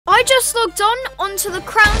I just logged on onto the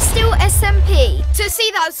Crown Steel SMP to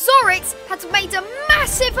see that Zorix had made a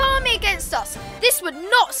massive army against us. This would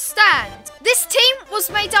not stand. This team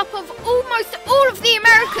was made up of almost all of the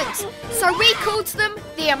Americans, so we called them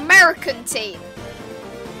the American team.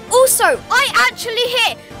 Also, I actually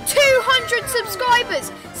hit 200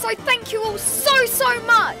 subscribers, so thank you all so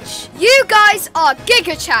much. You guys are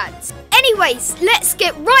Giga Chads. Anyways, let's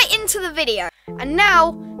get right into the video. And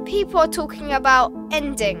now, people are talking about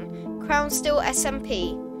ending Crown Steel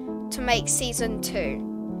SMP to make Season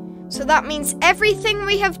 2. So that means everything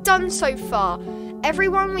we have done so far,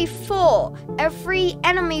 everyone we've fought, every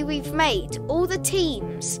enemy we've made, all the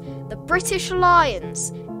teams, the British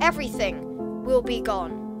Alliance, everything will be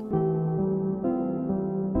gone.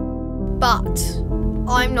 But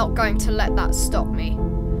I'm not going to let that stop me.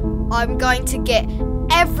 I'm going to get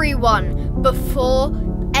everyone before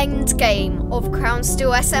endgame of Crown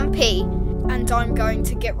Steel SMP, and I'm going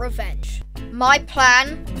to get revenge. My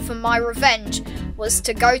plan for my revenge was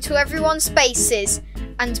to go to everyone's bases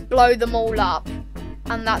and blow them all up.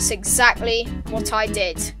 And that's exactly what I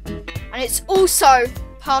did. And it's also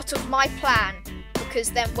part of my plan,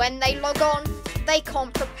 because then when they log on, they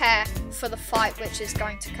can't prepare for the fight which is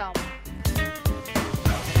going to come.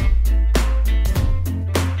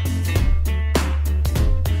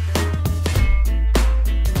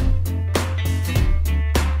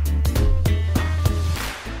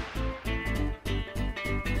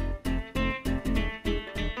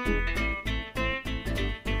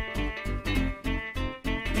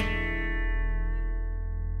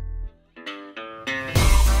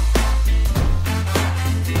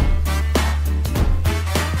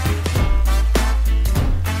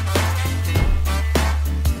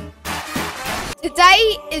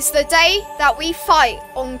 Today is the day that we fight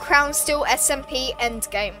on Crown Steel SMP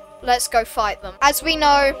Endgame. Let's go fight them. As we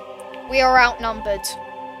know, we are outnumbered.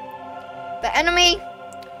 The enemy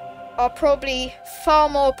are probably far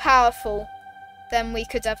more powerful than we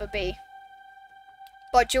could ever be.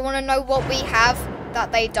 But do you want to know what we have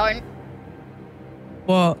that they don't?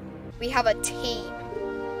 What? We have a team.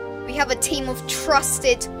 We have a team of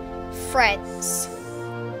trusted friends.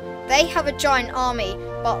 They have a giant army,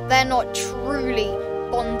 but they're not truly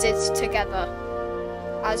bonded together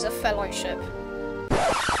as a fellowship.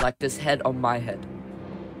 Like this head on my head.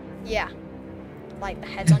 Yeah, like the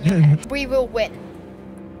head on your head. We will win.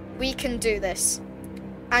 We can do this.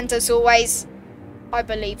 And as always, I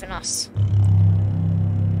believe in us.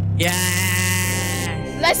 Yeah!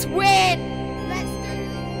 Let's win! Let's do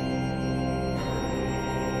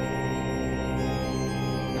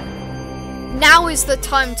this! Now is the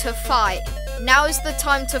time to fight. Now is the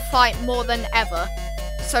time to fight more than ever.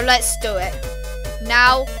 So let's do it.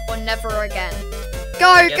 Now or never again.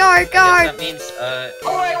 Go, go, go! That means, oh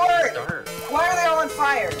my word! start. Why are they all on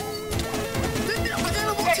fire? I don't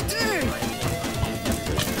know what to do!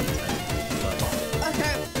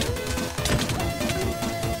 Okay.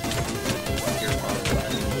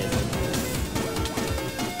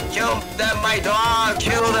 Kill them, my dog!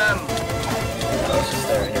 Kill them!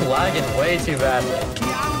 You're lagging way too badly.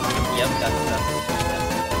 Yep,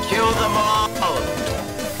 that's Kill them all!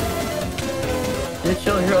 You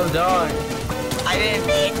killed your own dog. I didn't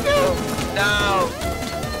mean to! No!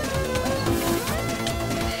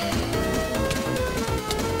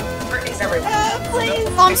 Brittany's everywhere. Please.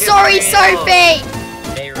 I'm sorry, Sophie!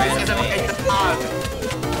 They ran This is away. a dog.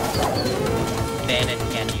 Ben and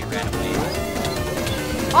Candy ran away.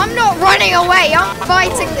 I'm not running away, I'm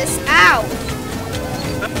fighting this out.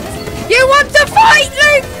 You want to fight,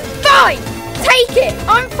 Luke? Fine! Take it!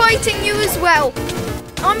 I'm fighting you as well.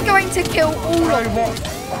 I'm going to kill all of you.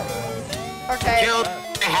 Okay. Kill the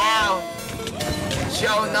hound!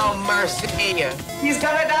 Show no mercy! He's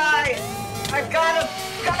gonna die! I've got him!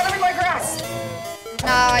 Got him in my grasp!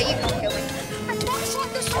 Nah, you can't kill me.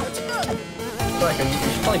 Like, you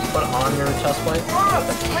should probably put on your chest plate.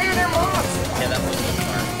 Moths! Clear their moths! Yeah, that was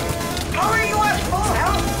smart. How are you at full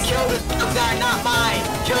health? Kill the dogs that are not mine!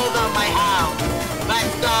 Kill them, my hound!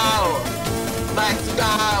 Let's go! Let's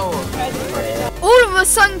go! All of a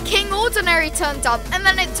sudden, King Ordinary turned up, and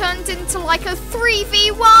then it turned into like a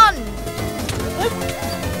 3v1.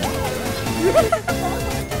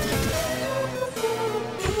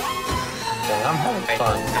 Okay, I'm having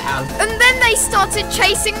fun. And then they started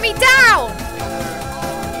chasing me down.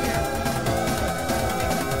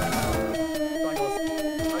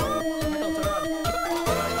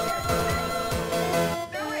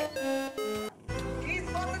 He's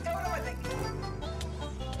above the totem, I think.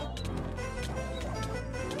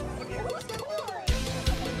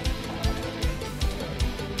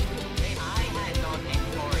 Hey, I had a dog named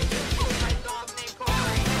Corey. My dog named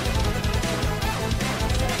Corey.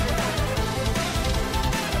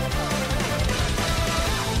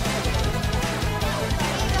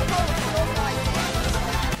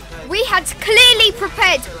 had clearly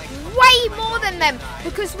prepared way more than them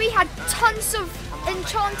because we had tons of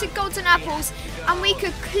enchanted golden apples and we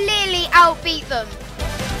could clearly outbeat them.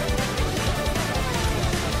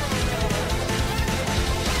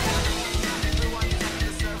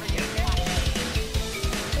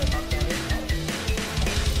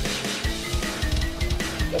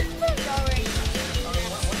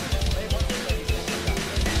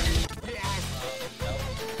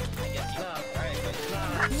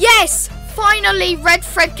 Yes! Finally, Red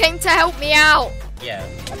Fred came to help me out. Yeah.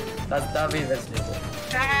 That'd be reasonable.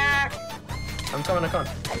 I'm coming.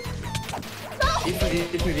 Eat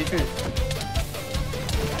food.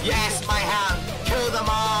 Yes, my hound. Kill them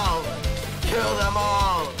all. Kill them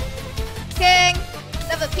all. King,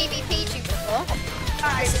 never PvP'd you before.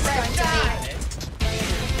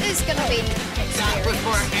 This is gonna be That was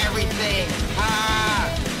for everything.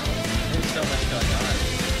 There's so much going on.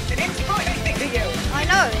 I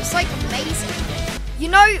know, it's like amazing. You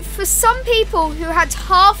know, for some people who had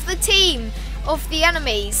half the team of the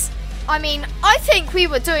enemies, I mean, I think we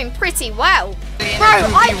were doing pretty well.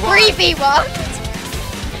 Bro, I 3v1.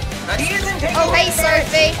 Oh, hey,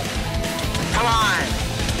 Sophie. Come on.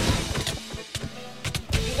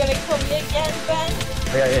 You gonna kill me again, Ben?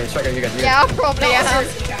 Yeah, Striker, you guys. Yeah, I'll probably am.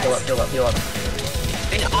 Heal up.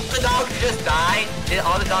 Did all the dogs just die? Did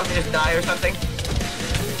all the dogs just die or something?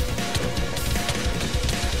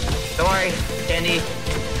 Don't worry, Candy.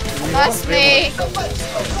 That's me.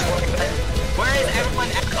 Where is everyone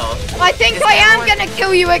else? I think I am gonna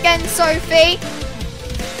kill you again, Sophie.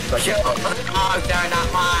 Kill the dogs, they're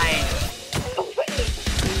not mine.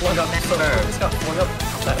 One up, one up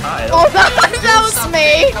that high. Oh, that was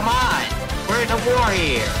me. Come on, we're in a war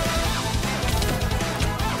here.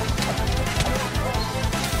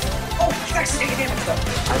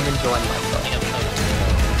 I'm enjoying myself.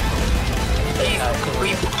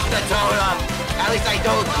 We broke the totem. At least I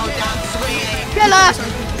don't go down swinging. Killer.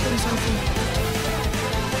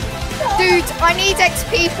 Dude, I need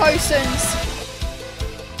XP potions.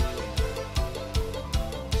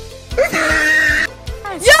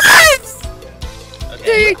 Yes!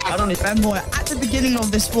 Okay. Dude, I don't need BenBoi. At the beginning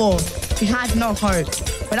of this war, we had no hope.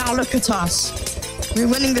 But now look at us. We're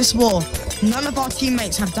winning this war. None of our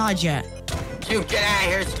teammates have died yet. You get out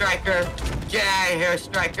of here, Striker. Get out of here,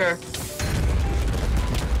 Striker.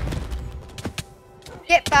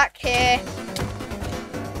 get back here.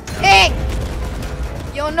 King!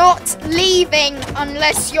 You're not leaving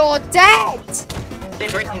unless you're dead!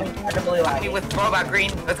 Me with robot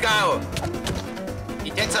green. Let's go. He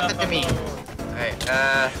did something to me. Alright,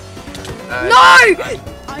 No!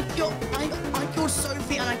 I killed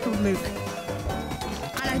Sophie and I killed Luke.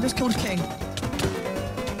 And I just killed King.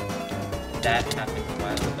 That happened a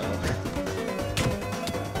while ago.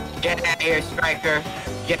 Get out of here, Striker.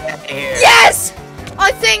 Get out of here. Yes!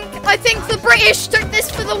 I think the British took this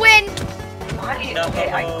for the win. No,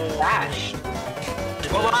 okay, I crashed.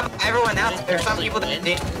 Well, what about everyone else? There's some people that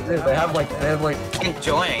didn't They have like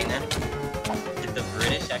join. Did the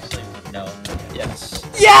British actually no? Yes.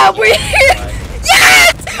 Yeah, we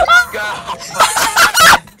yes!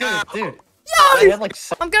 Go. Dude. No! They had like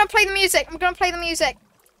I'm gonna play the music. I'm gonna play the music.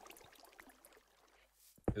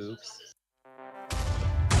 oops.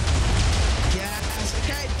 Yes,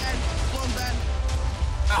 okay, Ben. Come on, Ben.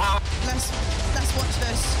 Uh-huh. Let's watch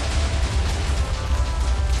this.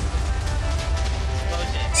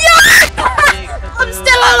 I'm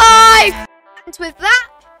still alive! And with that,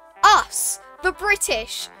 us, the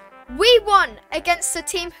British, we won against a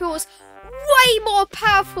team who was way more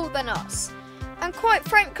powerful than us. And quite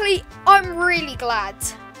frankly, I'm really glad.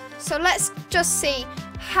 So let's just see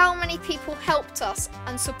how many people helped us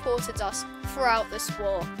and supported us throughout this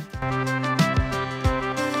war.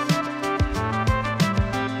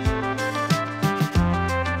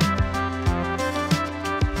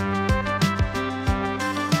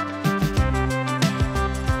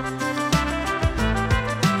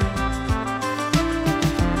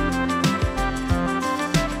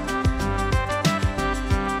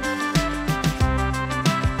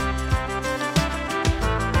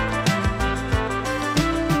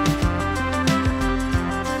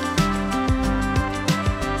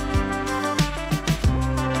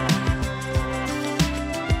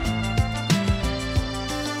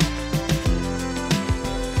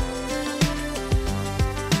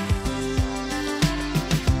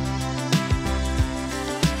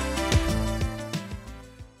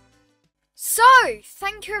 So,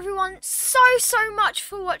 thank you everyone so much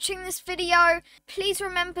for watching this video. Please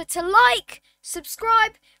remember to like,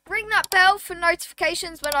 subscribe, ring that bell for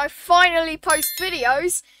notifications when I finally post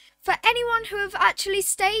videos. For anyone who have actually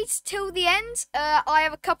stayed till the end, I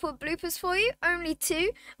have a couple of bloopers for you. Only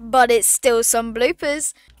 2, but it's still some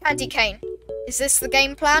bloopers. Candy cane, is this the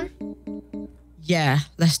game plan? Yeah,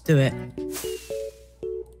 let's do it.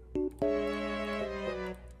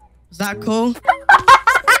 Was that cool?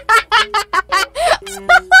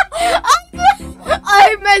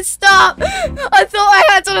 I messed up. I thought I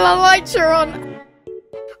had an elytra on.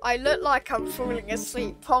 I look like I'm falling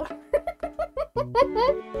asleep.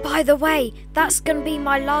 By the way, that's going to be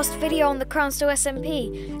my last video on the Crown Steel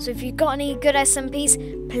SMP. So if you've got any good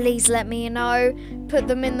SMPs, please let me know. Put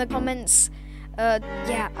them in the comments.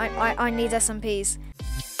 Yeah, I need SMPs.